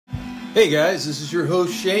Hey guys, this is your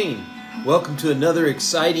host Shane. Welcome to another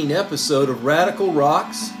exciting episode of Radical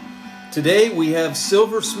Rocks. Today we have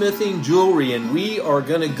silversmithing jewelry and we are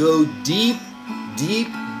going to go deep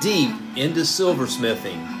into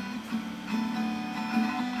silversmithing.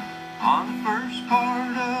 On the first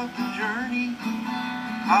part of the journey,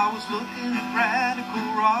 I was looking at radical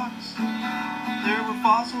rocks. There were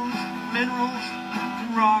fossils, minerals,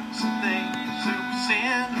 and rocks and things. There was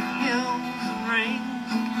sand, hills, and rings.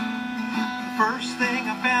 First thing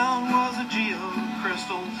I found was a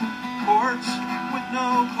geocrystals, quartz with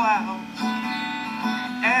no clouds.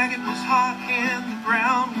 Agate was hot and the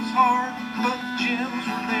ground was hard, but the gems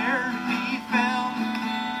were there to be found.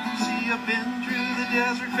 See, I've been through the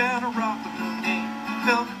desert, found a rock with no name,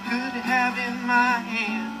 felt good to have in my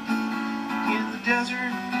hand. In the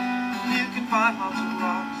desert, you can find lots of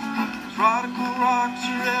rocks, 'cause radical rocks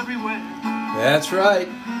are everywhere. That's right.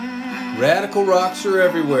 Radical rocks are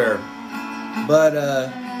everywhere. But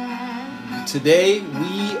today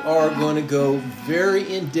we are going to go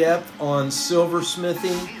very in-depth on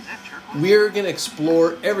silversmithing. We're going to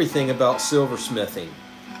explore everything about silversmithing.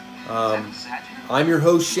 I'm your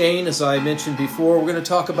host Shane, as I mentioned before. We're going to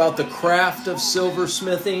talk about the craft of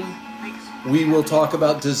silversmithing. We will talk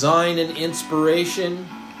about design and inspiration.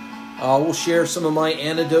 We'll share some of my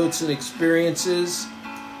anecdotes and experiences,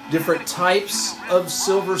 different types of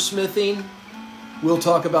silversmithing. We'll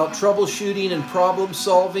talk about troubleshooting and problem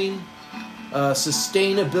solving,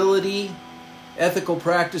 sustainability, ethical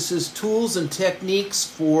practices, tools and techniques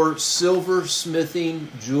for silversmithing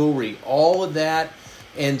jewelry. All of that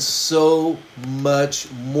and so much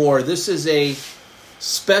more. This is a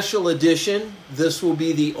special edition. This will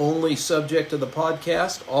be the only subject of the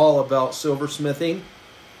podcast, all about silversmithing.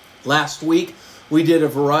 Last week we did a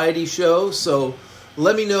variety show, so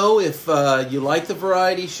let me know if you like the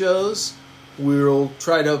variety shows. We'll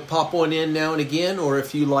try to pop one in now and again, or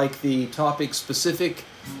if you like the topic-specific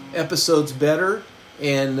episodes better,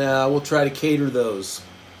 and we'll try to cater those.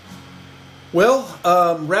 Well,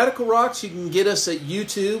 Radical Rocks, you can get us at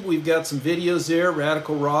YouTube. We've got some videos there,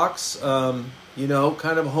 Radical Rocks, kind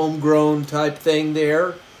of homegrown type thing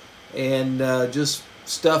there, and just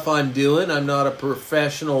stuff I'm doing. I'm not a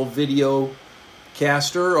professional video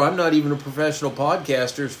caster, or I'm not even a professional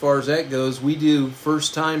podcaster as far as that goes. We do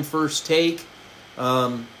first time, first take.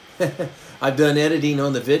 I've done editing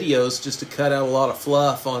on the videos just to cut out a lot of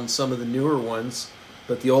fluff on some of the newer ones,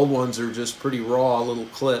 but the old ones are just pretty raw little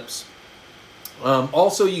clips.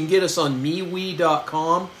 Also, you can get us on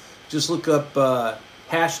MeWe.com. Just look up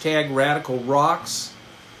hashtag Radical Rocks.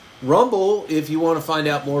 Rumble, if you want to find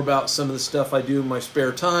out more about some of the stuff I do in my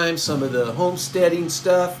spare time, some of the homesteading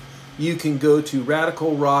stuff, you can go to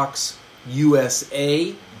Radical Rocks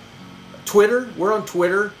USA. Twitter, we're on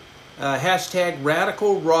Twitter. Hashtag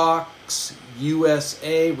Radical Rocks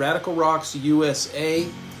USA. Radical Rocks USA.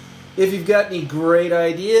 If you've got any great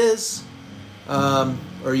ideas,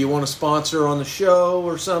 or you want to sponsor on the show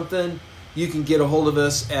or something, you can get a hold of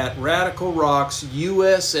us at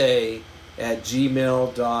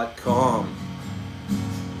radicalrocksusa@gmail.com.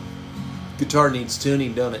 Guitar needs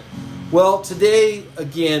tuning, doesn't it? Well, today,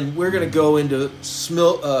 again, we're going to go into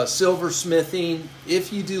silversmithing.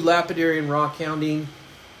 If you do lapidary and rockhounding,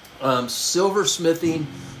 silversmithing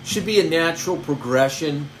should be a natural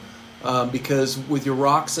progression because with your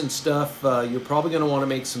rocks and stuff, you're probably going to want to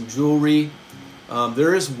make some jewelry.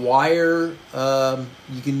 There is wire.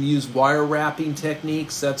 You can use wire wrapping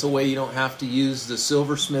techniques. That's a way you don't have to use the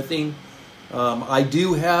silversmithing. I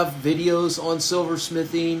do have videos on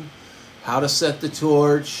silversmithing, how to set the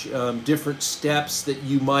torch, different steps that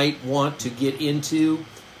you might want to get into.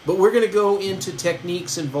 But we're going to go into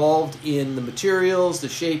techniques involved in the materials, the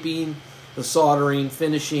shaping, the soldering,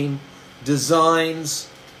 finishing, designs,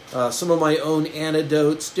 some of my own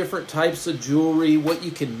anecdotes, different types of jewelry, what you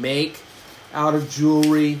can make out of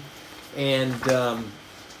jewelry, and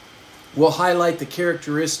we'll highlight the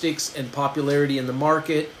characteristics and popularity in the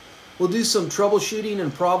market. We'll do some troubleshooting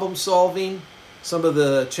and problem solving, some of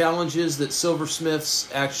the challenges that silversmiths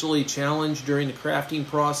actually challenge during the crafting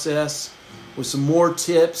process, with some more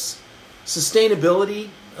tips. Sustainability,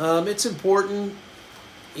 it's important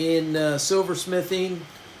in silversmithing.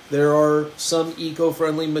 There are some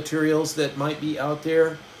eco-friendly materials that might be out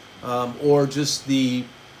there, or just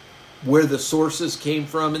where the sources came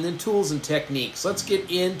from, and then tools and techniques. Let's get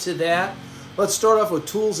into that. Let's start off with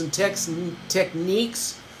tools and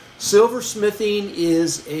techniques. Silversmithing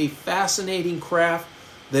is a fascinating craft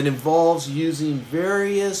that involves using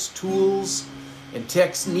various tools and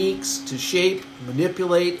techniques to shape,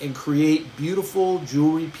 manipulate, and create beautiful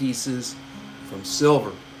jewelry pieces from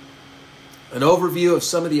silver. An overview of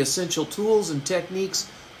some of the essential tools and techniques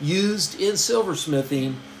used in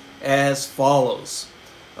silversmithing as follows.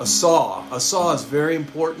 A saw. A saw is very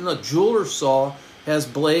important. A jeweler's saw has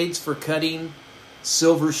blades for cutting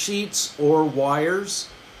silver sheets or wires,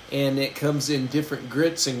 and it comes in different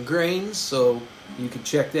grits and grains, so you can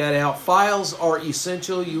check that out. Files are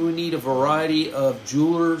essential. You will need a variety of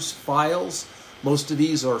jeweler's files. Most of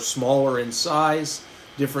these are smaller in size,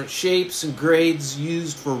 different shapes and grades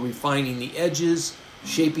used for refining the edges,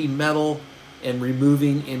 shaping metal, and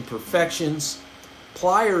removing imperfections.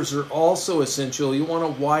 Pliers are also essential. You want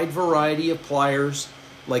a wide variety of pliers,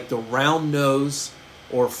 like the round nose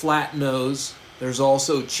or flat nose. There's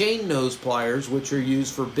also chain nose pliers, which are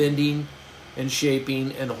used for bending and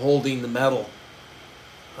shaping and holding the metal.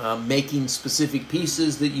 Making specific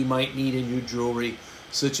pieces that you might need in your jewelry,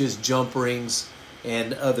 such as jump rings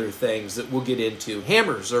and other things that we'll get into.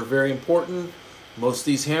 Hammers are very important. Most of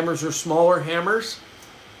these hammers are smaller hammers.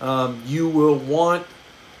 You will want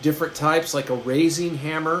different types, like a raising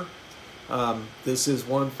hammer. This is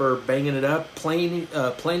one for banging it up.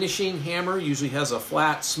 Planishing hammer usually has a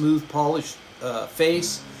flat, smooth, polished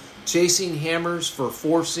face. Chasing hammers for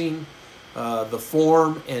forcing the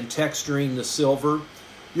form and texturing the silver.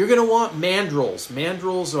 You're going to want mandrels.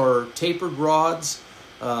 Mandrels are tapered rods.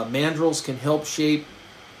 Mandrels can help shape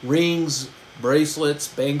rings, bracelets,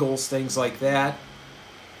 bangles, things like that.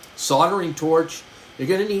 Soldering torch. You're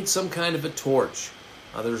going to need some kind of a torch.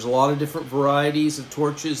 There's a lot of different varieties of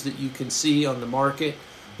torches that you can see on the market.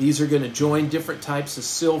 These are going to join different types of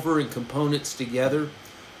silver and components together.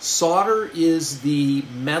 Solder is the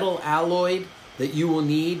metal alloy that you will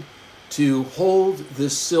need to hold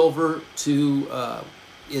this silver to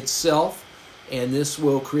itself, and this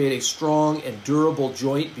will create a strong and durable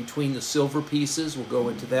joint between the silver pieces. We'll go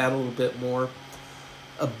into that a little bit more.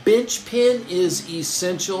 A bench pin is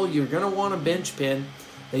essential. You're going to want a bench pin.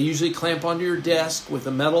 They usually clamp onto your desk with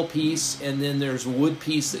a metal piece, and then there's a wood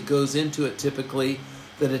piece that goes into it typically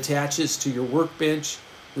that attaches to your workbench.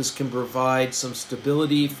 This can provide some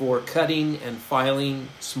stability for cutting and filing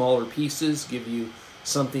smaller pieces, give you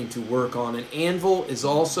something to work on. An anvil is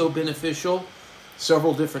also beneficial.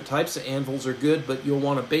 Several different types of anvils are good, but you'll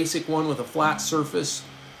want a basic one with a flat surface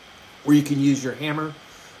where you can use your hammer,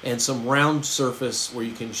 and some round surface where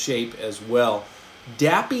you can shape as well.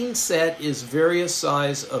 Dapping set is various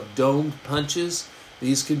size of domed punches.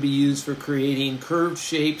 These can be used for creating curved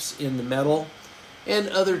shapes in the metal, and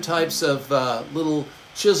other types of little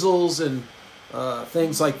chisels and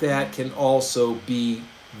things like that can also be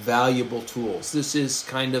valuable tools. This is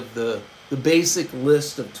kind of the basic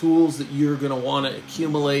list of tools that you're going to want to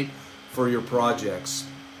accumulate for your projects.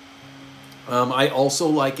 I also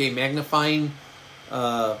like a magnifying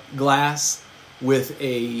glass with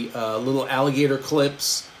a little alligator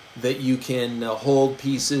clips that you can hold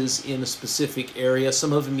pieces in a specific area.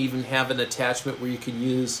 Some of them even have an attachment where you can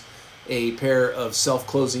use a pair of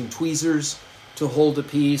self-closing tweezers to hold a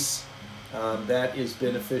piece. That is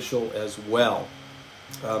beneficial as well.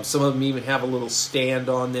 Some of them even have a little stand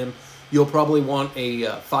on them. You'll probably want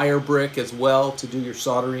a fire brick as well to do your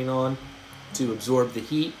soldering on to absorb the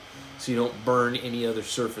heat so you don't burn any other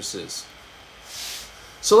surfaces.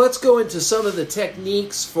 So let's go into some of the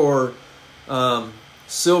techniques for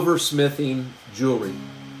silversmithing jewelry.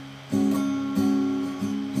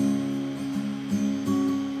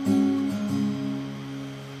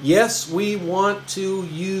 Yes, we want to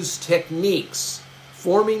use techniques.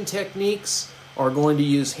 Forming techniques are going to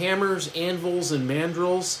use hammers, anvils, and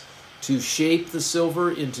mandrels to shape the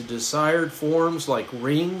silver into desired forms like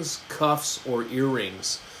rings, cuffs, or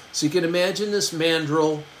earrings. So you can imagine this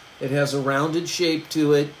mandrel. It has a rounded shape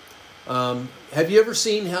to it. Have you ever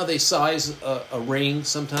seen how they size a ring?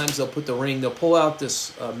 Sometimes they'll put the ring, they'll pull out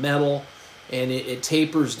this metal, and it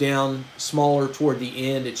tapers down smaller toward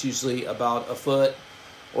the end. It's usually about a foot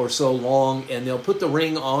or so long, and they'll put the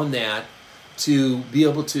ring on that to be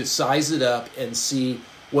able to size it up and see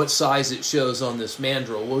what size it shows on this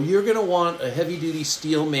mandrel. Well, you're going to want a heavy-duty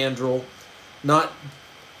steel mandrel, not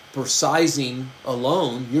for sizing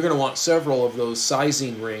alone. You're going to want several of those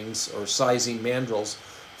sizing rings or sizing mandrels.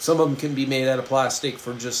 Some of them can be made out of plastic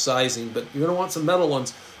for just sizing, but you're going to want some metal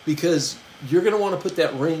ones because you're going to want to put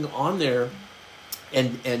that ring on there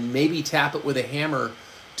and maybe tap it with a hammer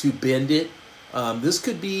to bend it. This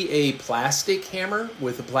could be a plastic hammer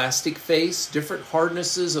with a plastic face. Different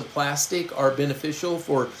hardnesses of plastic are beneficial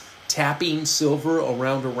for tapping silver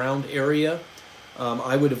around a round area.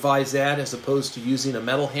 I would advise that as opposed to using a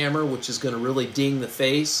metal hammer, which is going to really ding the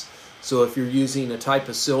face. So if you're using a type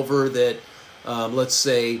of silver that, let's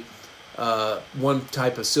say, One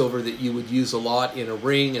type of silver that you would use a lot in a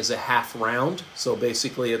ring is a half round. So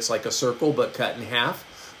basically it's like a circle but cut in half.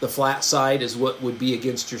 The flat side is what would be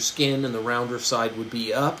against your skin, and the rounder side would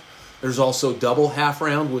be up. There's also double half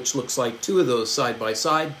round, which looks like two of those side by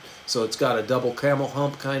side. So it's got a double camel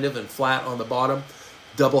hump kind of and flat on the bottom.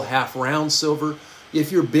 Double half round silver.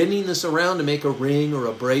 If you're bending this around to make a ring or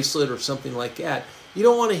a bracelet or something like that, you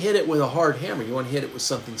don't want to hit it with a hard hammer. You want to hit it with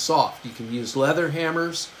something soft. You can use leather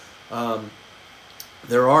hammers.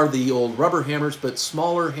 There are the old rubber hammers, but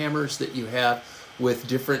smaller hammers that you have with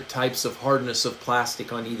different types of hardness of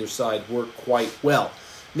plastic on either side work quite well.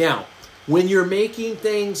 Now, when you're making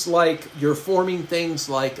things like, you're forming things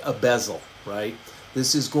like a bezel, right?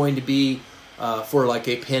 This is going to be for like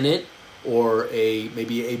a pennant or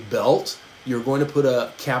maybe a belt. You're going to put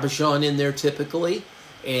a cabochon in there typically,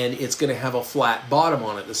 and it's going to have a flat bottom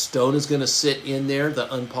on it. The stone is going to sit in there,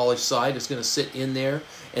 the unpolished side is going to sit in there,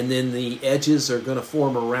 and then the edges are going to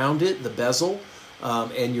form around it, the bezel,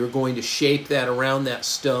 and you're going to shape that around that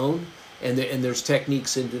stone. And there's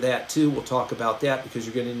techniques into that too. We'll talk about that because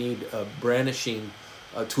you're going to need brandishing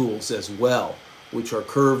tools as well, which are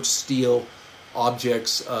curved steel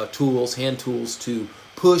objects, tools, hand tools to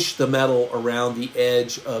push the metal around the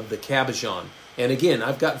edge of the cabochon. And again,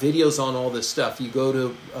 I've got videos on all this stuff. You go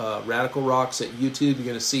to Radical Rocks at YouTube, you're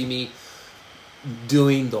going to see me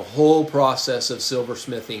doing the whole process of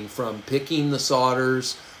silversmithing, from picking the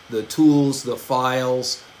solders, the tools, the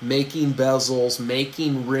files, making bezels,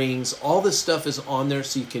 making rings. All this stuff is on there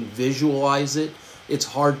so you can visualize it. It's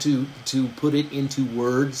hard to put it into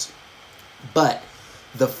words, but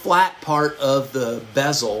the flat part of the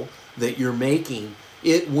bezel that you're making,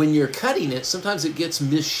 when you're cutting it, sometimes it gets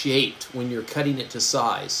misshaped when you're cutting it to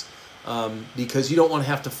size, because you don't want to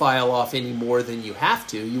have to file off any more than you have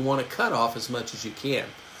to. You want to cut off as much as you can.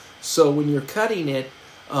 So when you're cutting it,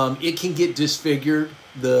 it can get disfigured,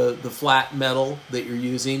 the flat metal that you're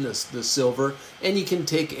using, the silver, and you can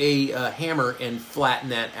take a hammer and flatten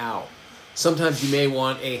that out. Sometimes you may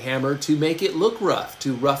want a hammer to make it look rough,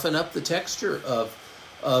 to roughen up the texture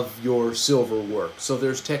of your silver work. So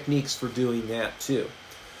there's techniques for doing that too.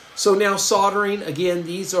 So now soldering, again,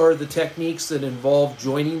 these are the techniques that involve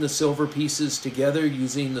joining the silver pieces together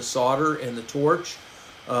using the solder and the torch.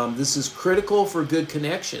 This is critical for good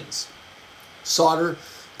connections. Solder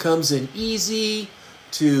comes in easy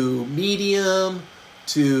to medium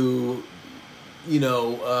to,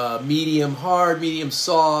 medium hard, medium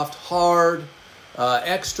soft, hard,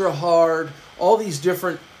 extra hard, all these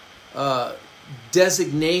different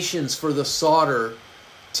designations for the solder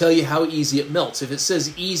tell you how easy it melts. If it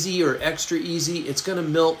says easy or extra easy, it's going to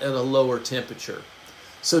melt at a lower temperature.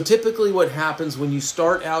 So typically what happens when you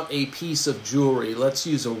start out a piece of jewelry, let's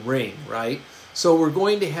use a ring, right? So we're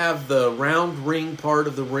going to have the round ring part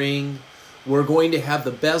of the ring. We're going to have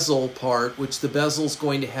the bezel part, which the bezel is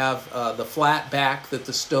going to have the flat back that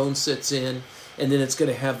the stone sits in, and then it's going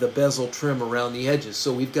to have the bezel trim around the edges.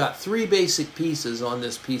 So we've got three basic pieces on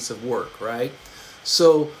this piece of work, right?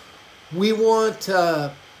 So we want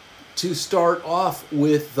to start off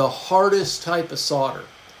with the hardest type of solder.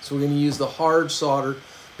 So we're going to use the hard solder,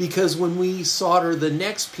 because when we solder the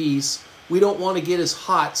next piece, we don't want to get as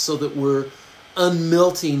hot so that we're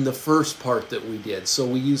unmelting the first part that we did. So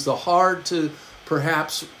we use the hard to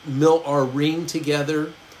perhaps melt our ring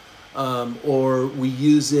together, or we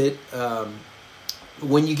use it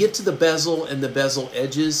when you get to the bezel and the bezel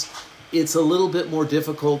edges. It's a little bit more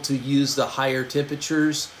difficult to use the higher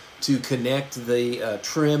temperatures to connect the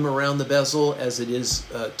trim around the bezel as it is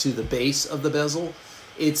to the base of the bezel.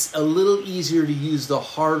 It's a little easier to use the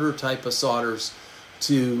harder type of solders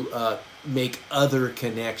to make other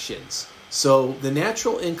connections. So the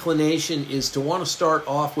natural inclination is to want to start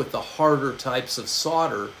off with the harder types of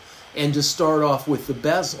solder and to start off with the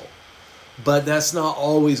bezel. But that's not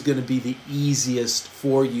always going to be the easiest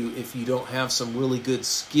for you if you don't have some really good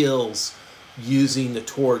skills using the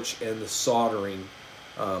torch and the soldering.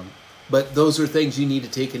 But those are things you need to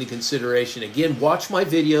take into consideration. Again, watch my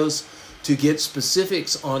videos to get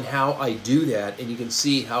specifics on how I do that, and you can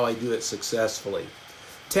see how I do it successfully.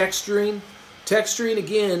 Texturing. Texturing,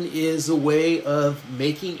 again, is a way of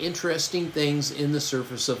making interesting things in the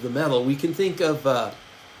surface of the metal. We can think of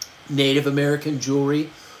Native American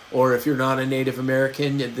jewelry, or if you're not a Native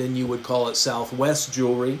American, then you would call it Southwest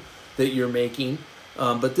jewelry that you're making.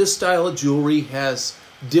 But this style of jewelry has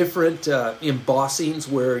different embossings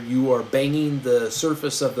where you are banging the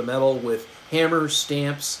surface of the metal with hammers,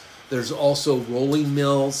 stamps. There's also rolling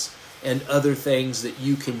mills and other things that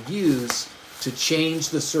you can use to change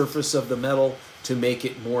the surface of the metal to make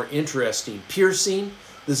it more interesting. Piercing,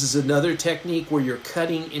 This is another technique where you're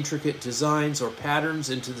cutting intricate designs or patterns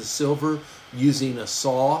into the silver using a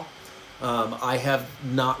saw. I have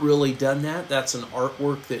not really done that. That's an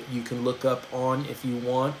artwork that you can look up on if you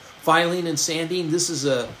want. Filing and sanding, this is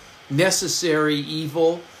a necessary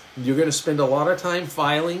evil. You're going to spend a lot of time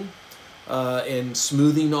filing and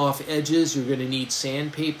smoothing off edges. You're going to need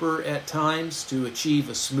sandpaper at times to achieve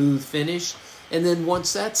a smooth finish. And then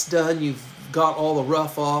once that's done, you've got all the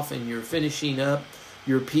rough off and you're finishing up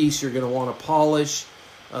your piece. You're going to want to polish.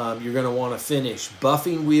 You're going to want to finish.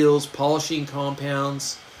 Buffing wheels, polishing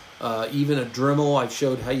compounds, even a Dremel. I've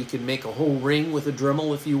showed how you can make a whole ring with a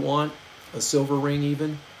Dremel if you want, a silver ring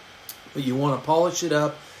even. But you want to polish it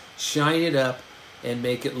up, shine it up, and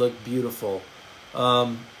make it look beautiful.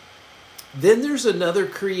 Then there's another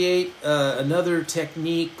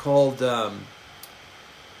technique called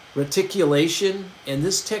reticulation, and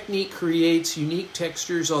this technique creates unique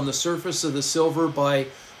textures on the surface of the silver by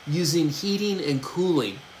using heating and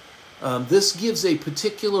cooling. This gives a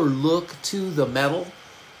particular look to the metal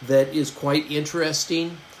that is quite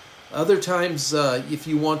interesting. Other times, if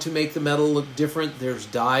you want to make the metal look different, there's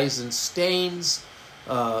dyes and stains.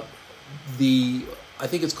 I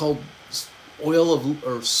think it's called oil of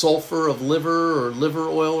or sulfur of liver or liver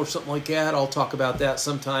oil or something like that. I'll talk about that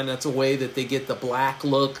sometime. That's a way that they get the black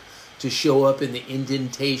look to show up in the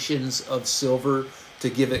indentations of silver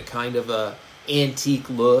to give it kind of a antique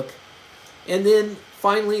look. And then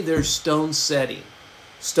finally there's stone setting.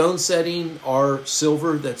 Stone setting are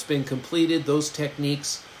silver that's been completed. Those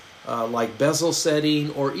techniques like bezel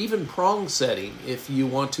setting or even prong setting, if you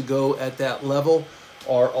want to go at that level,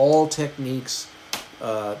 are all techniques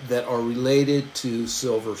that are related to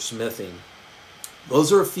silversmithing.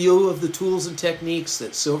 Those are a few of the tools and techniques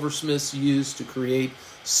that silversmiths use to create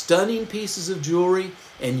stunning pieces of jewelry,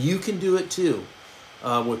 and you can do it too.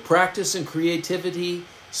 With practice and creativity,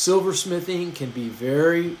 silversmithing can be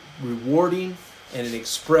very rewarding and an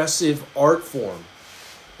expressive art form.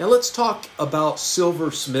 Now let's talk about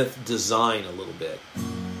silversmith design a little bit.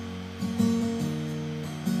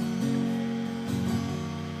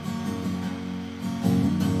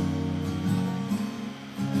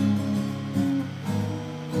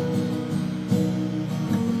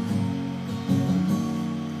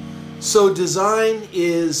 So design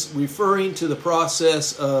is referring to the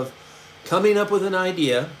process of coming up with an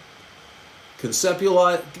idea,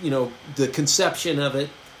 the conception of it,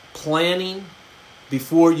 planning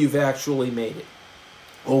before you've actually made it.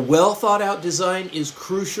 A well thought out design is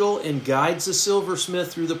crucial and guides the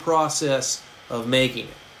silversmith through the process of making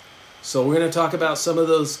it. So we're going to talk about some of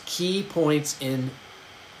those key points in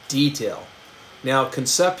detail. Now,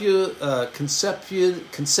 conception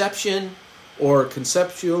or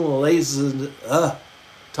conceptualization,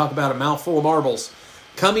 talk about a mouthful of marbles.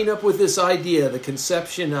 Coming up with this idea, the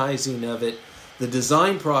conceptionizing of it, the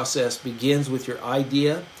design process begins with your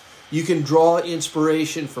idea. You can draw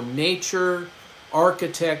inspiration from nature,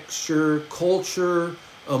 architecture, culture,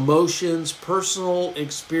 emotions, personal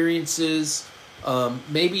experiences,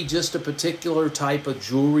 maybe just a particular type of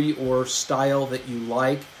jewelry or style that you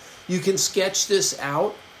like. You can sketch this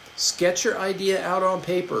out, sketch your idea out on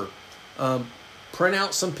paper. Print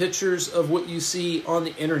out some pictures of what you see on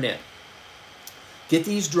the internet. Get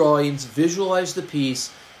these drawings, visualize the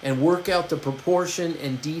piece, and work out the proportion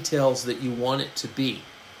and details that you want it to be.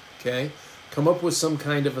 Okay? Come up with some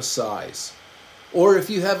kind of a size. Or if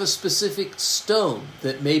you have a specific stone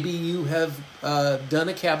that maybe you have done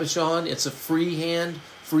a cabochon, it's a freehand,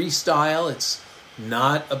 freestyle, it's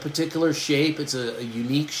not a particular shape, it's a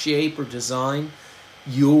unique shape or design.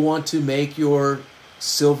 You'll want to make your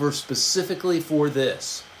silver specifically for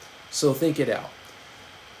this. So think it out.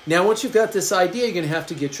 Now, once you've got this idea, you're going to have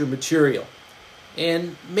to get your material.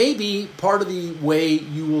 And maybe part of the way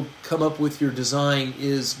you will come up with your design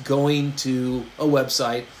is going to a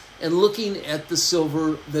website and looking at the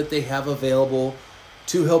silver that they have available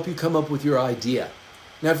to help you come up with your idea.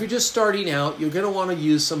 Now, if you're just starting out, you're going to want to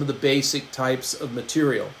use some of the basic types of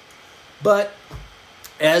material. But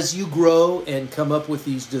as you grow and come up with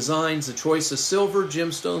these designs, the choice of silver,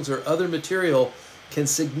 gemstones, or other material can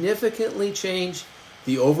significantly change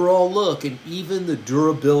the overall look and even the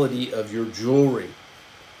durability of your jewelry.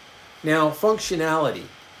 Now, functionality.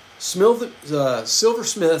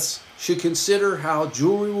 Silversmiths should consider how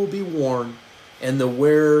jewelry will be worn and the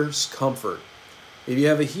wearer's comfort. If you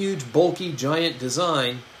have a huge, bulky, giant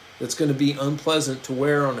design that's going to be unpleasant to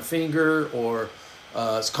wear on a finger, or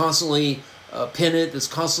it's constantly a pennant that's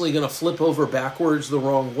constantly going to flip over backwards the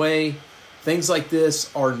wrong way, things like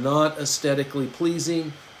this are not aesthetically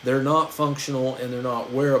pleasing. they're not functional and they're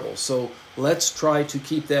not wearable. So let's try to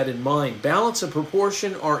keep that in mind. Balance and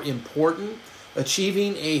proportion are important.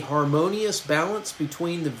 Achieving a harmonious balance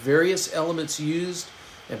between the various elements used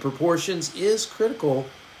and proportions is critical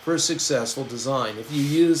for a successful design. If you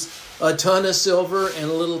use a ton of silver and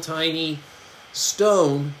a little tiny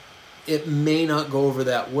stone, it may not go over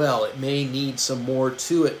that well. It may need some more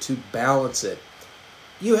to it to balance it.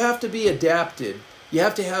 You have to be adapted. You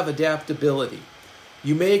have to have adaptability.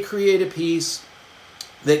 You may create a piece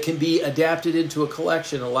that can be adapted into a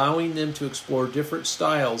collection, allowing them to explore different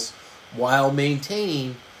styles while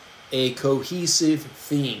maintaining a cohesive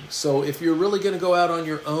theme. So if you're really going to go out on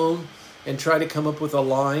your own and try to come up with a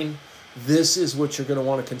line, this is what you're going to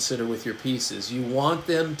want to consider with your pieces. You want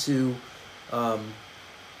them to,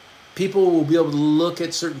 people will be able to look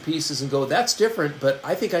at certain pieces and go, that's different, but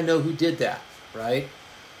I think I know who did that, right?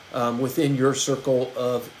 Within your circle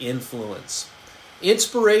of influence.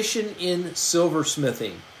 Inspiration in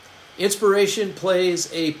silversmithing. Inspiration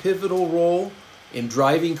plays a pivotal role in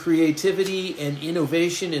driving creativity and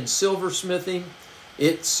innovation in silversmithing.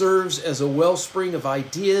 It serves as a wellspring of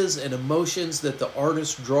ideas and emotions that the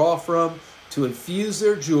artists draw from to infuse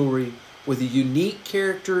their jewelry with a unique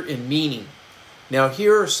character and meaning. Now,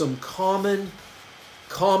 here are some common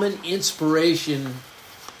inspiration,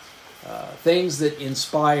 things that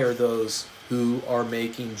inspire those who are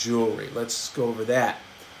making jewelry. Let's go over that.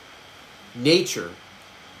 Nature.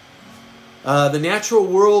 The natural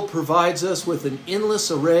world provides us with an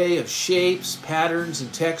endless array of shapes, patterns,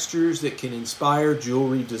 and textures that can inspire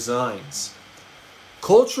jewelry designs.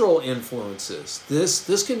 Cultural influences.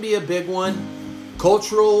 This can be a big one.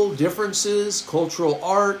 Cultural differences, cultural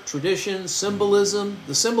art, traditions, symbolism.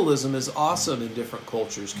 The symbolism is awesome in different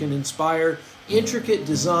cultures. Can inspire intricate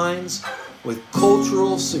designs with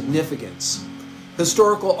cultural significance.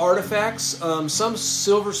 Historical artifacts. Some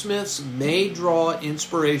silversmiths may draw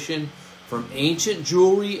inspiration from ancient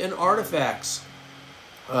jewelry and artifacts,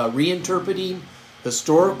 reinterpreting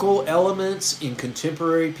historical elements in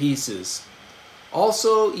contemporary pieces.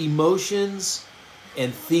 Also, emotions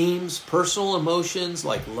and themes, personal emotions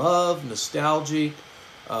like love, nostalgia,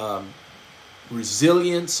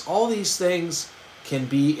 resilience, all these things can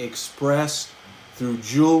be expressed through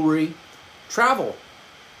jewelry. Travel.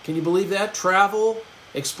 Can you believe that? Travel,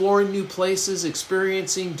 exploring new places,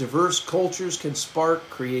 experiencing diverse cultures can spark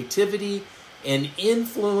creativity and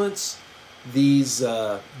influence these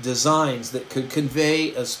designs that could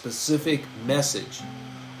convey a specific message.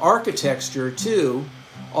 Architecture, too,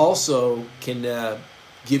 also can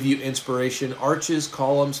give you inspiration. Arches,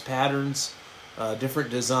 columns, patterns, different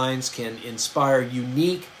designs can inspire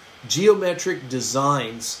unique geometric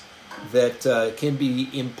designs that can be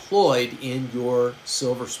employed in your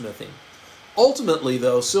silversmithing. Ultimately,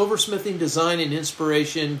 though, silversmithing design and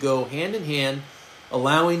inspiration go hand in hand,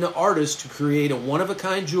 allowing the artist to create a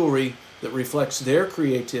one-of-a-kind jewelry that reflects their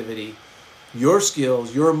creativity, your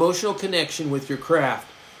skills, your emotional connection with your craft.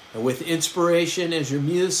 And with inspiration as your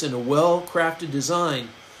muse and a well-crafted design,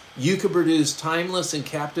 you can produce timeless and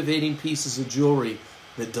captivating pieces of jewelry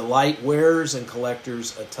that delight wearers and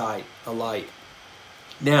collectors alike.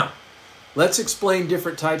 Now, let's explain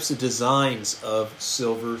different types of designs of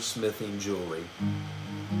silversmithing jewelry.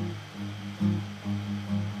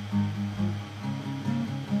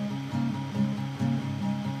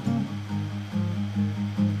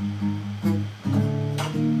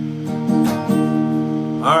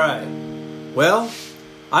 All right. Well,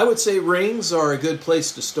 I would say rings are a good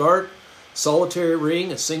place to start. Solitary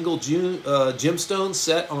ring, a single gemstone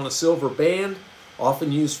set on a silver band,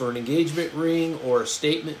 often used for an engagement ring or a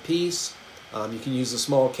statement piece. You can use a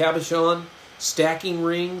small cabochon. Stacking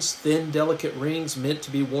rings, thin, delicate rings meant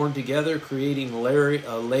to be worn together, creating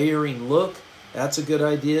a layering look. That's a good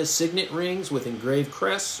idea. Signet rings with engraved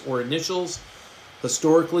crests or initials,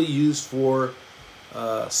 historically used for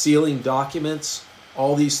sealing documents.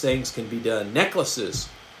 All these things can be done. Necklaces.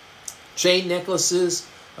 Chain necklaces.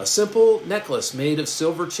 A simple necklace made of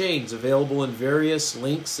silver chains, available in various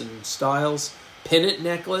lengths and styles. Pendant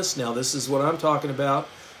necklace. Now this is what I'm talking about.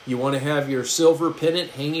 You want to have your silver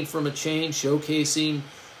pendant hanging from a chain, showcasing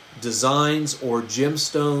designs or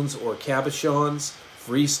gemstones or cabochons.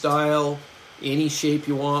 Freestyle, any shape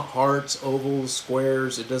you want, hearts, ovals,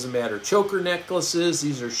 squares, it doesn't matter. Choker necklaces.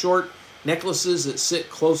 These are short necklaces that sit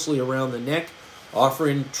closely around the neck,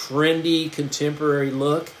 offering trendy contemporary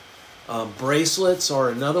look. Bracelets are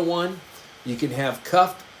another one. You can have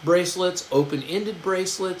cuffed bracelets, open-ended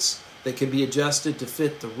bracelets that can be adjusted to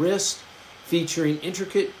fit the wrist, featuring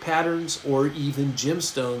intricate patterns or even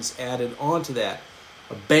gemstones added onto that.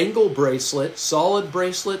 A bangle bracelet, solid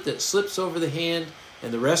bracelet that slips over the hand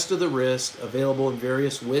and the rest of the wrist, available in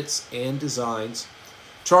various widths and designs.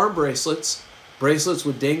 Charm bracelets. Bracelets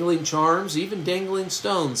with dangling charms, even dangling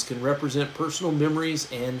stones, can represent personal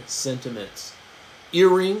memories and sentiments.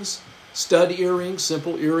 Earrings. Stud earrings,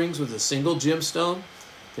 simple earrings with a single gemstone,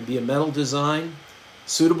 can be a metal design,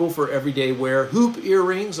 suitable for everyday wear. Hoop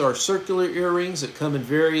earrings are circular earrings that come in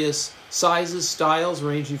various sizes, styles,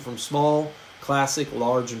 ranging from small, classic,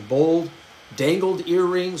 large, and bold. Dangled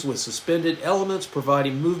earrings with suspended elements,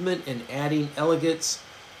 providing movement and adding elegance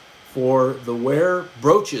for the wearer.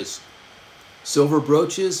 Brooches. Silver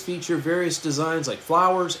brooches feature various designs like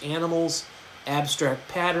flowers, animals, abstract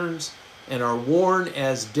patterns, and are worn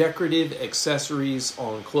as decorative accessories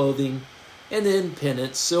on clothing. And then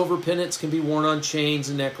pendants. Silver pendants can be worn on chains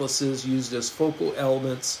and necklaces, used as focal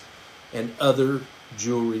elements and other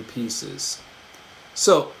jewelry pieces.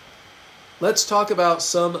 So, let's talk about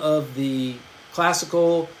some of the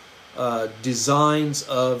classical designs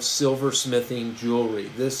of silversmithing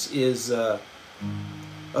jewelry. This is a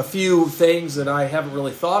few things that I haven't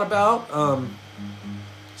really thought about.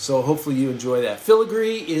 So hopefully you enjoy that.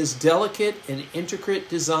 Filigree is delicate and intricate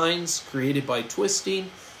designs created by twisting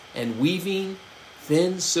and weaving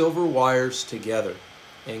thin silver wires together,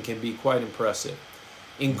 and can be quite impressive.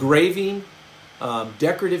 Engraving,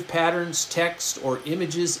 decorative patterns, text, or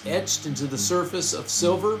images etched into the surface of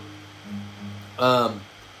silver. A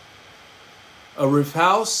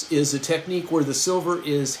rivehouse is a technique where the silver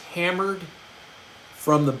is hammered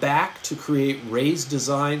from the back to create raised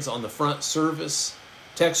designs on the front surface.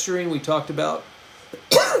 Texturing, we talked about,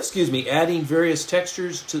 adding various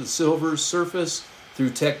textures to the silver's surface through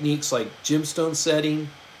techniques like gemstone setting,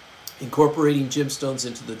 incorporating gemstones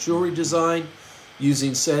into the jewelry design,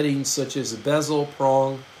 using settings such as a bezel,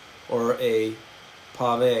 prong, or a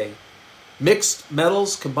pave. Mixed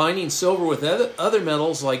metals, combining silver with other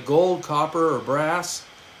metals like gold, copper, or brass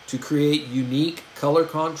to create unique color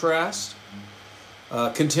contrast.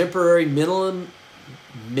 Contemporary minimalism,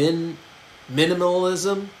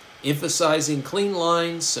 emphasizing clean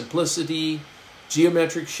lines, simplicity,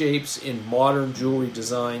 geometric shapes in modern jewelry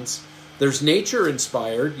designs. There's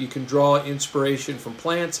nature-inspired. You can draw inspiration from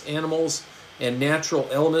plants, animals, and natural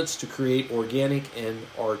elements to create organic and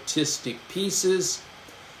artistic pieces.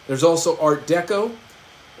 There's also Art Deco,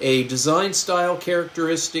 a design style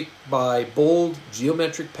characteristic by bold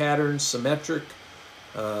geometric patterns, symmetric,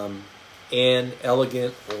 and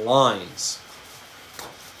elegant lines.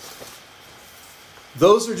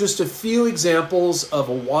 Those are just a few examples of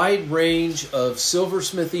a wide range of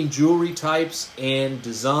silversmithing jewelry types and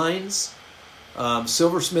designs.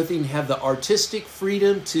 Silversmithing have the artistic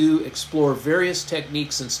freedom to explore various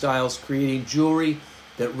techniques and styles, creating jewelry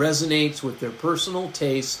that resonates with their personal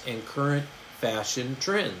tastes and current fashion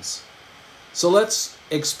trends. So let's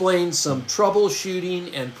explain some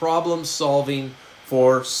troubleshooting and problem solving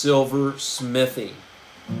for silversmithing.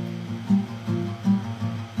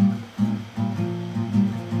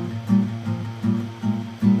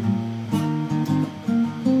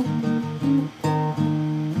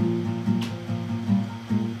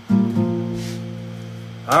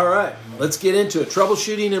 All right, let's get into it.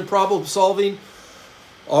 Troubleshooting and problem solving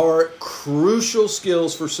are crucial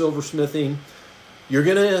skills for silversmithing. You're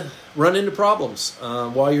going to run into problems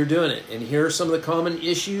while you're doing it. And here are some of the common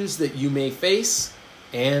issues that you may face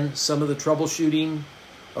and some of the troubleshooting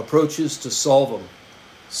approaches to solve them.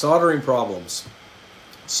 Soldering problems.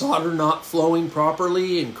 Solder not flowing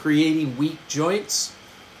properly and creating weak joints,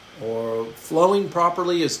 or flowing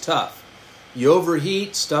properly is tough. You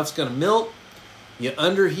overheat, stuff's going to melt. You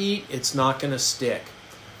underheat, it's not going to stick.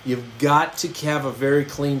 You've got to have a very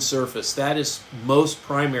clean surface. That is most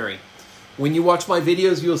primary. When you watch my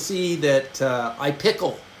videos, you'll see that I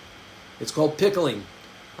pickle. It's called pickling.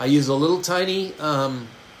 I use a little tiny,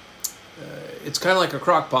 it's kind of like a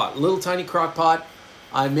crock pot, a little tiny crock pot.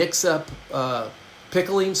 I mix up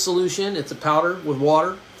pickling solution. It's a powder with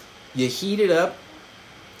water. You heat it up.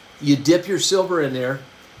 You dip your silver in there,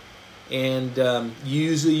 and you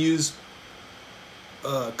usually use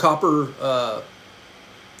copper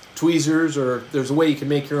tweezers, or there's a way you can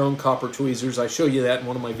make your own copper tweezers. I show you that in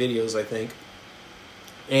one of my videos, I think.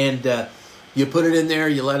 And you put it in there,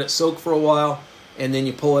 you let it soak for a while, and then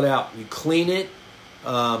you pull it out. You clean it.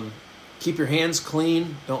 Keep your hands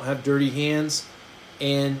clean. Don't have dirty hands.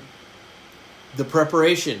 And the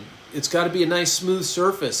preparation, it's got to be a nice smooth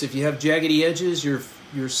surface. If you have jaggedy edges,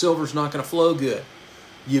 your silver's not going to flow good.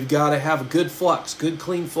 You've got to have a good flux, good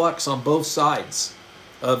clean flux on both sides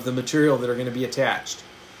of the material that are going to be attached.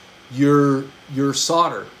 Your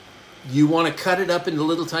solder, you want to cut it up into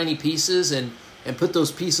little tiny pieces and put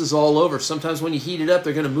those pieces all over. Sometimes when you heat it up,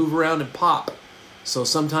 they're going to move around and pop. So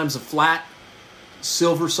sometimes a flat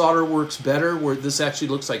silver solder works better, where this actually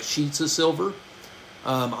looks like sheets of silver.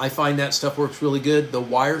 I find that stuff works really good. The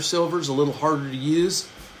wire silver is a little harder to use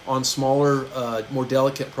on smaller, more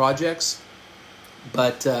delicate projects.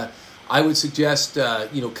 But I would suggest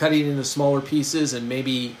cutting into smaller pieces and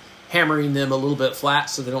maybe hammering them a little bit flat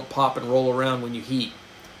so they don't pop and roll around when you heat.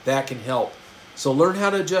 That can help. So learn how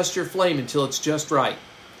to adjust your flame until it's just right.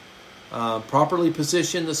 Properly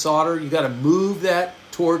position the solder. You got to move that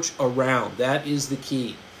torch around. That is the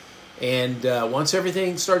key. And once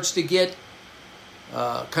everything starts to get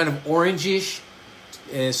kind of orangish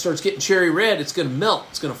and it starts getting cherry red, it's going to melt.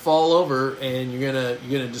 It's going to fall over, and you're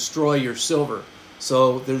gonna destroy your silver.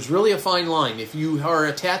 So there's really a fine line. If you are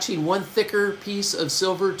attaching one thicker piece of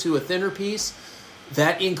silver to a thinner piece,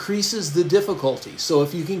 that increases the difficulty. So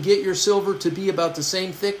if you can get your silver to be about the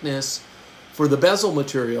same thickness for the bezel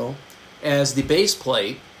material as the base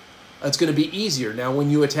plate, it's going to be easier. Now when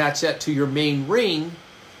you attach that to your main ring,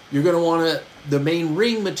 you're going to want the main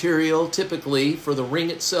ring material typically for the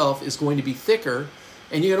ring itself is going to be thicker,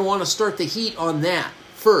 and you're going to want to start the heat on that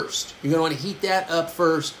first. You're going to want to heat that up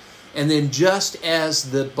first, and then just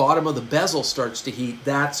as the bottom of the bezel starts to heat,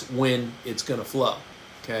 that's when it's going to flow.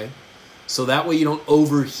 Okay? So that way you don't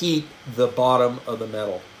overheat the bottom of the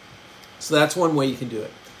metal. So that's one way you can do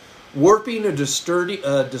it. Warping or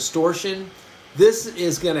distortion, this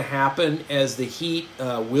is going to happen as the heat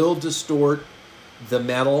will distort the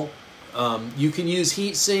metal. You can use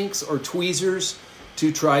heat sinks or tweezers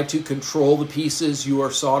to try to control the pieces you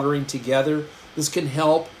are soldering together. This can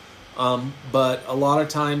help, but a lot of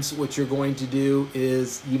times what you're going to do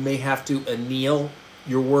is you may have to anneal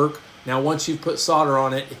your work. Now, once you've put solder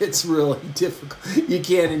on it, it's really difficult. You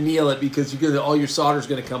can't anneal it because all your solder is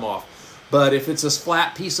going to come off. But if it's a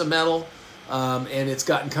flat piece of metal and it's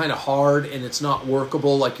gotten kind of hard and it's not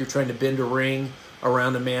workable, like you're trying to bend a ring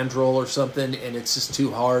around a mandrel or something and it's just too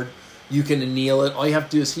hard, you can anneal it. All you have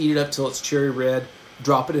to do is heat it up till it's cherry red,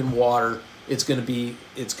 drop it in water. It's going to be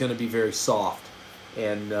very soft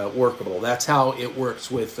and workable. That's how it works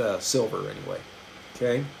with silver anyway.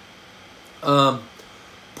 Okay.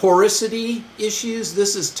 Porosity issues.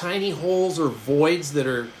 This is tiny holes or voids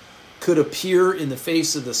that could appear in the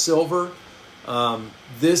face of the silver.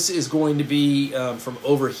 This is going to be from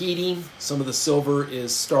overheating. Some of the silver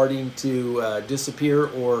is starting to disappear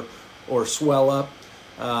or swell up.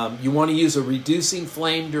 You want to use a reducing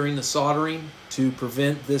flame during the soldering to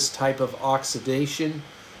prevent this type of oxidation.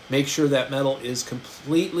 Make sure that metal is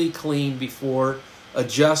completely clean before.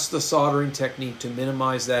 Adjust the soldering technique to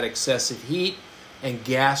minimize that excessive heat and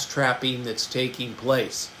gas trapping that's taking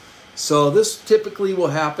place. So this typically will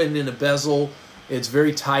happen in a bezel. It's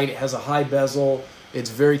very tight. It has a high bezel. It's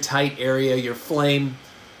a very tight area. Your flame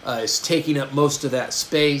is taking up most of that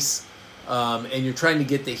space, and you're trying to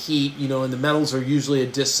get the heat. And the metals are usually a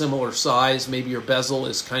dissimilar size. Maybe your bezel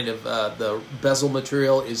is kind of, the bezel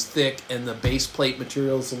material is thick and the base plate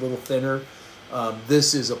material is a little thinner.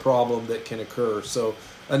 This is a problem that can occur. So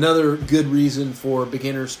another good reason for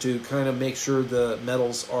beginners to kind of make sure the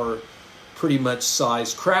metals are pretty much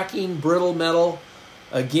sized. Cracking brittle metal.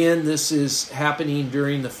 Again, this is happening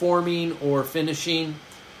during the forming or finishing.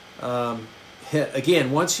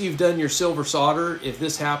 Again, once you've done your silver solder, if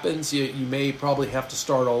this happens, you may probably have to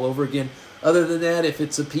start all over again. Other than that, if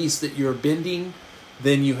it's a piece that you're bending,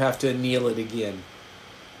 then you have to anneal it again.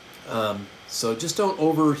 So just don't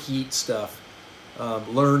overheat stuff.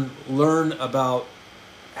 Learn about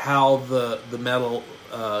how the metal,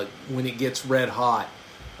 when it gets red hot,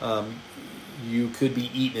 you could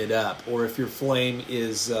be eating it up, or if your flame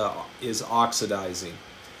is oxidizing.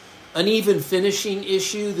 Uneven finishing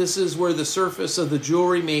issue. This is where the surface of the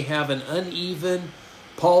jewelry may have an uneven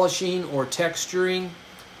polishing or texturing.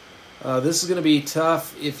 This is going to be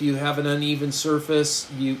tough if you have an uneven surface.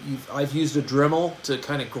 I've used a Dremel to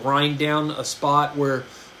kind of grind down a spot where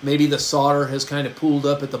maybe the solder has kind of pooled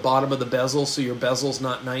up at the bottom of the bezel, so your bezel's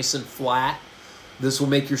not nice and flat. This will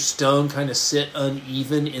make your stone kind of sit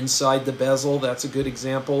uneven inside the bezel. That's a good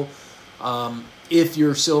example. If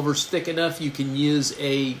your silver's thick enough, you can use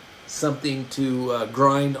something to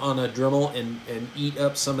grind on a Dremel and eat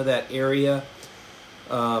up some of that area.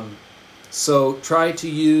 So try to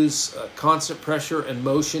use constant pressure and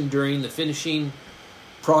motion during the finishing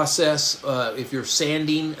process. If you're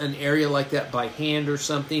sanding an area like that by hand or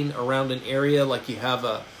something around an area, like you have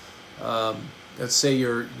let's say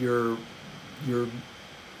your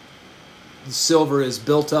silver is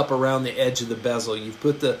built up around the edge of the bezel. You've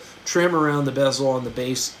put the trim around the bezel on the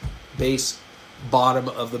base bottom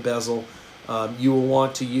of the bezel. You will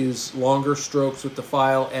want to use longer strokes with the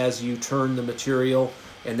file as you turn the material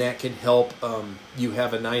and that can help you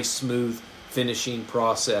have a nice, smooth finishing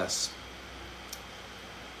process.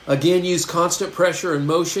 Again, use constant pressure and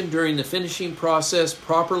motion during the finishing process.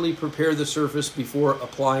 Properly prepare the surface before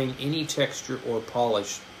applying any texture or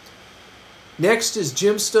polish. Next is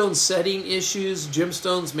gemstone setting issues.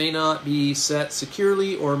 Gemstones may not be set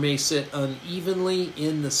securely or may sit unevenly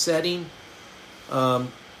in the setting.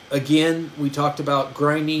 Again, we talked about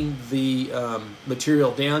grinding the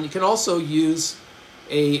material down. You can also use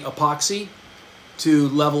a epoxy to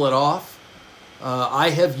level it off. I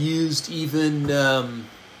have used even...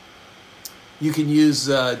 you can use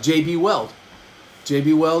JB Weld.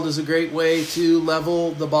 JB Weld is a great way to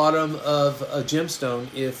level the bottom of a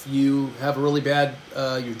gemstone. If you have a really bad,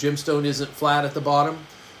 your gemstone isn't flat at the bottom,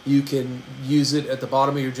 you can use it at the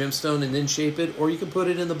bottom of your gemstone and then shape it, or you can put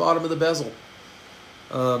it in the bottom of the bezel.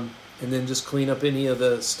 And then just clean up any of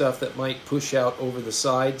the stuff that might push out over the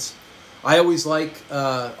sides. I always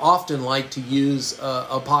often like to use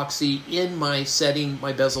epoxy in my setting,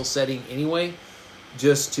 my bezel setting anyway,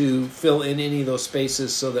 just to fill in any of those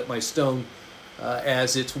spaces so that my stone,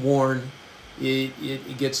 as it's worn,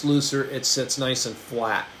 it gets looser, it sits nice and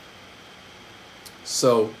flat.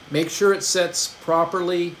 So make sure it sets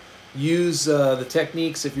properly. Use the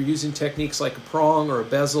techniques, if you're using techniques like a prong or a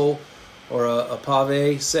bezel or a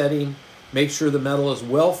pave setting, make sure the metal is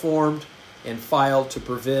well formed and filed to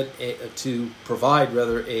provide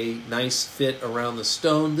a nice fit around the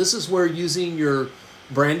stone. This is where using your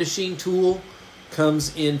brandishing tool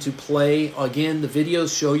comes into play. Again, the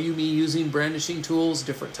videos show you me using brandishing tools,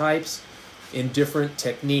 different types, in different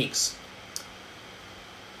techniques.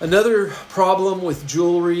 Another problem with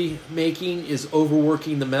jewelry making is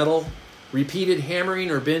overworking the metal. Repeated hammering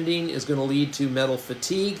or bending is going to lead to metal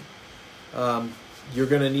fatigue. You're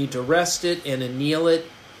going to need to rest it and anneal it.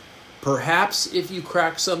 Perhaps if you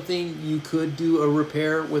crack something, you could do a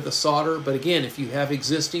repair with a solder. But again, if you have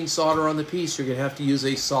existing solder on the piece, you're going to have to use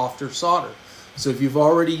a softer solder. So if you've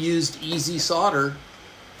already used easy solder,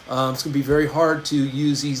 it's going to be very hard to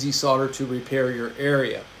use easy solder to repair your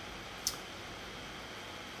area.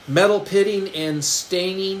 Metal pitting and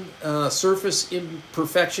staining. Surface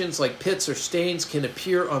imperfections like pits or stains can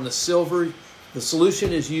appear on the silver. The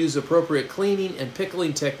solution is use appropriate cleaning and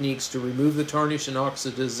pickling techniques to remove the tarnish and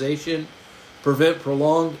oxidization, prevent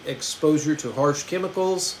prolonged exposure to harsh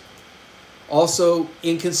chemicals. Also,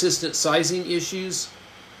 inconsistent sizing issues.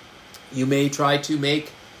 You may try to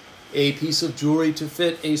make a piece of jewelry to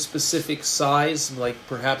fit a specific size, like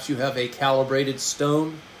perhaps you have a calibrated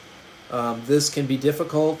stone. This can be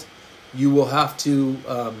difficult. You will have to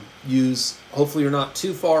hopefully you're not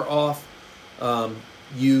too far off.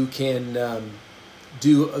 You can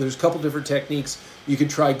there's a couple different techniques. You can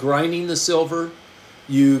try grinding the silver.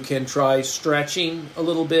 You can try stretching a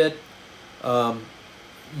little bit.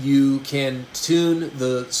 You can tune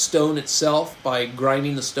the stone itself by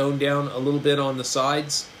grinding the stone down a little bit on the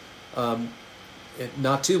sides.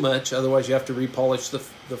 Not too much, otherwise you have to repolish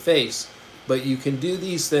the face. But you can do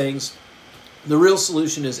these things. The real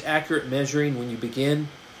solution is accurate measuring when you begin.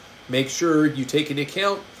 Make sure you take into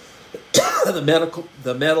account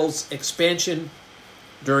the metal's expansion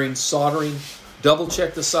during soldering. Double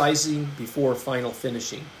check the sizing before final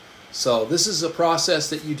finishing. So this is a process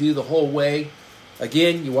that you do the whole way.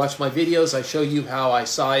 Again, you watch my videos, I show you how I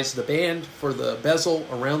size the band for the bezel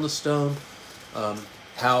around the stone,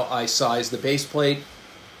 how I size the base plate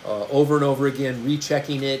over and over again,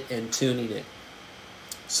 rechecking it and tuning it.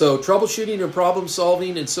 So troubleshooting and problem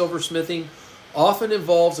solving in silversmithing often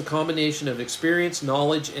involves a combination of experience,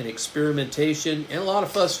 knowledge, and experimentation, and a lot of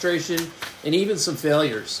frustration, and even some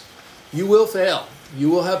failures. You will fail. You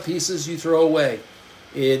will have pieces you throw away.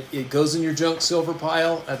 It goes in your junk silver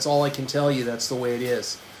pile. That's all I can tell you. That's the way it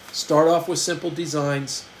is. Start off with simple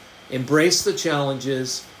designs, embrace the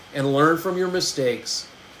challenges, and learn from your mistakes.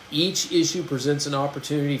 Each issue presents an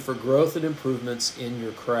opportunity for growth and improvements in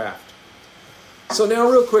your craft. So now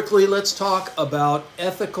real quickly, let's talk about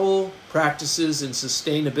ethical practices and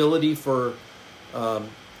sustainability for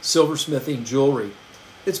silversmithing jewelry.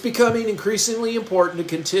 It's becoming increasingly important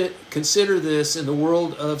to consider this in the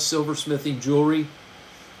world of silversmithing jewelry.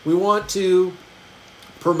 We want to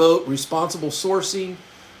promote responsible sourcing,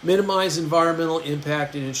 minimize environmental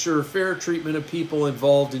impact, and ensure fair treatment of people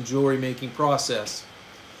involved in jewelry making process.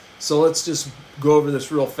 So let's just go over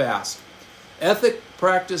this real fast. Ethic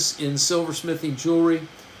practice in silversmithing jewelry.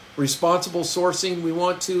 Responsible sourcing. We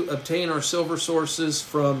want to obtain our silver sources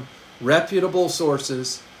from reputable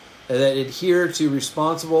sources that adhere to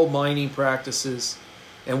responsible mining practices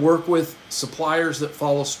and work with suppliers that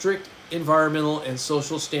follow strict environmental and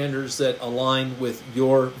social standards that align with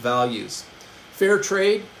your values. Fair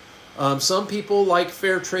trade. Some people like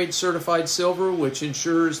fair trade certified silver, which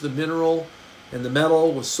ensures the mineral and the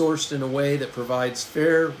metal was sourced in a way that provides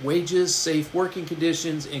fair wages, safe working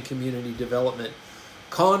conditions, and community development.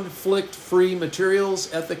 Conflict-free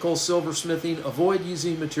materials, ethical silversmithing. Avoid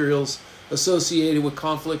using materials associated with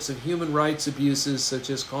conflicts of human rights abuses such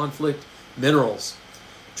as conflict minerals.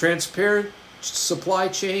 Transparent supply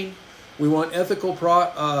chain. We want ethical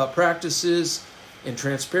practices and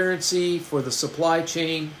transparency for the supply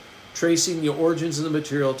chain, tracing the origins of the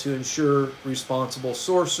material to ensure responsible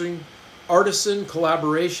sourcing. Artisan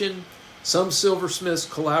collaboration. Some silversmiths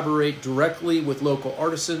collaborate directly with local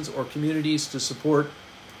artisans or communities to support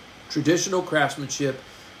traditional craftsmanship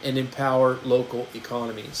and empower local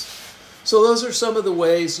economies. So those are some of the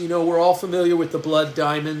ways. You know, we're all familiar with the blood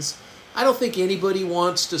diamonds. I don't think anybody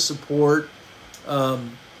wants to support,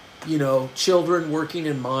 you know, children working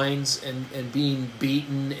in mines and being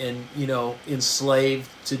beaten and, you know, enslaved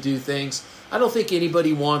to do things. I don't think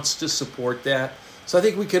anybody wants to support that. So I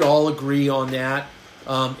think we could all agree on that.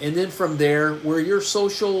 And then from there, where your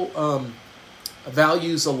social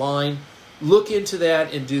values align, look into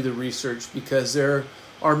that and do the research, because there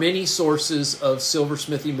are many sources of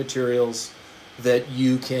silversmithing materials that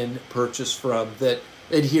you can purchase from that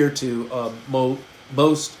adhere to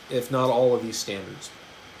most, if not all, of these standards.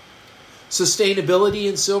 Sustainability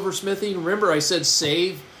in silversmithing. Remember, I said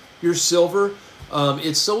save your silver.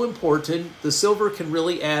 It's so important. The silver can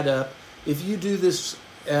really add up. If you do this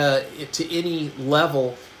to any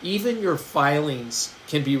level, even your filings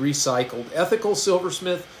can be recycled. Ethical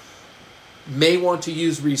silversmith may want to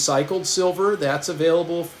use recycled silver. That's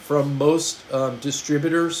available from most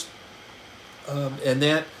distributors, and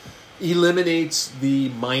that eliminates the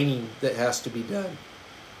mining that has to be done.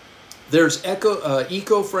 There's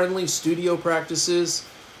eco-friendly studio practices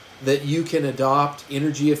that you can adopt,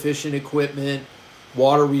 energy-efficient equipment,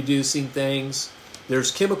 water-reducing things.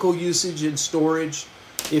 There's chemical usage and storage.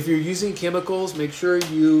 If you're using chemicals, make sure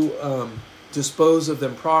you dispose of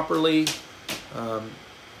them properly,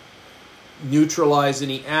 neutralize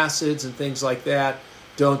any acids and things like that.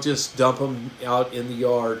 Don't just dump them out in the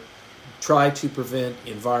yard. Try to prevent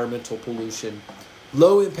environmental pollution.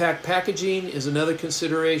 Low impact packaging is another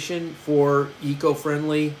consideration for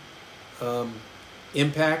eco-friendly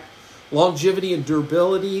impact. Longevity and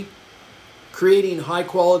durability. Creating high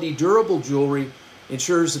quality durable jewelry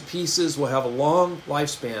ensures the pieces will have a long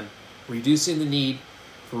lifespan, reducing the need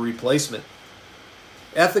for replacement.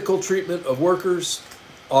 Ethical treatment of workers.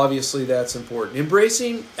 Obviously, that's important.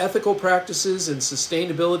 Embracing ethical practices and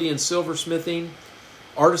sustainability in silversmithing.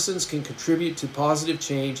 Artisans can contribute to positive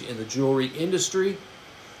change in the jewelry industry.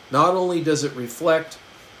 Not only does it reflect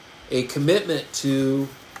a commitment to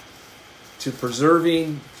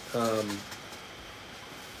preserving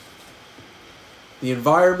the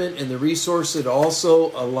environment and the resource, it also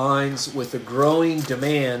aligns with the growing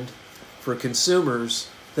demand for consumers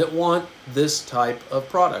that want this type of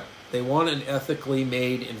product. They want an ethically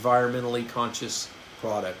made, environmentally conscious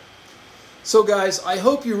product. So guys, I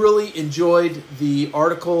hope you really enjoyed the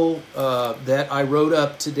article that I wrote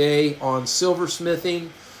up today on silversmithing.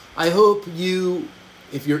 I hope you,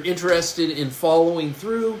 if you're interested in following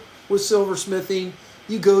through with silversmithing,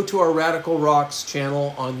 you go to our Radical Rocks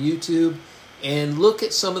channel on YouTube and look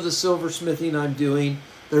at some of the silversmithing I'm doing.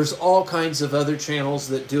 There's all kinds of other channels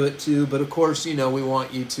that do it too, but of course, you know, we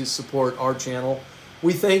want you to support our channel.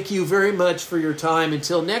 We thank you very much for your time.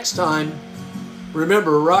 Until next time,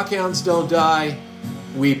 remember, rockhounds don't die,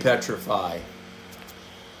 we petrify.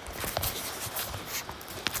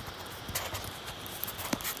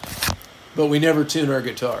 But we never tune our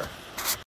guitar.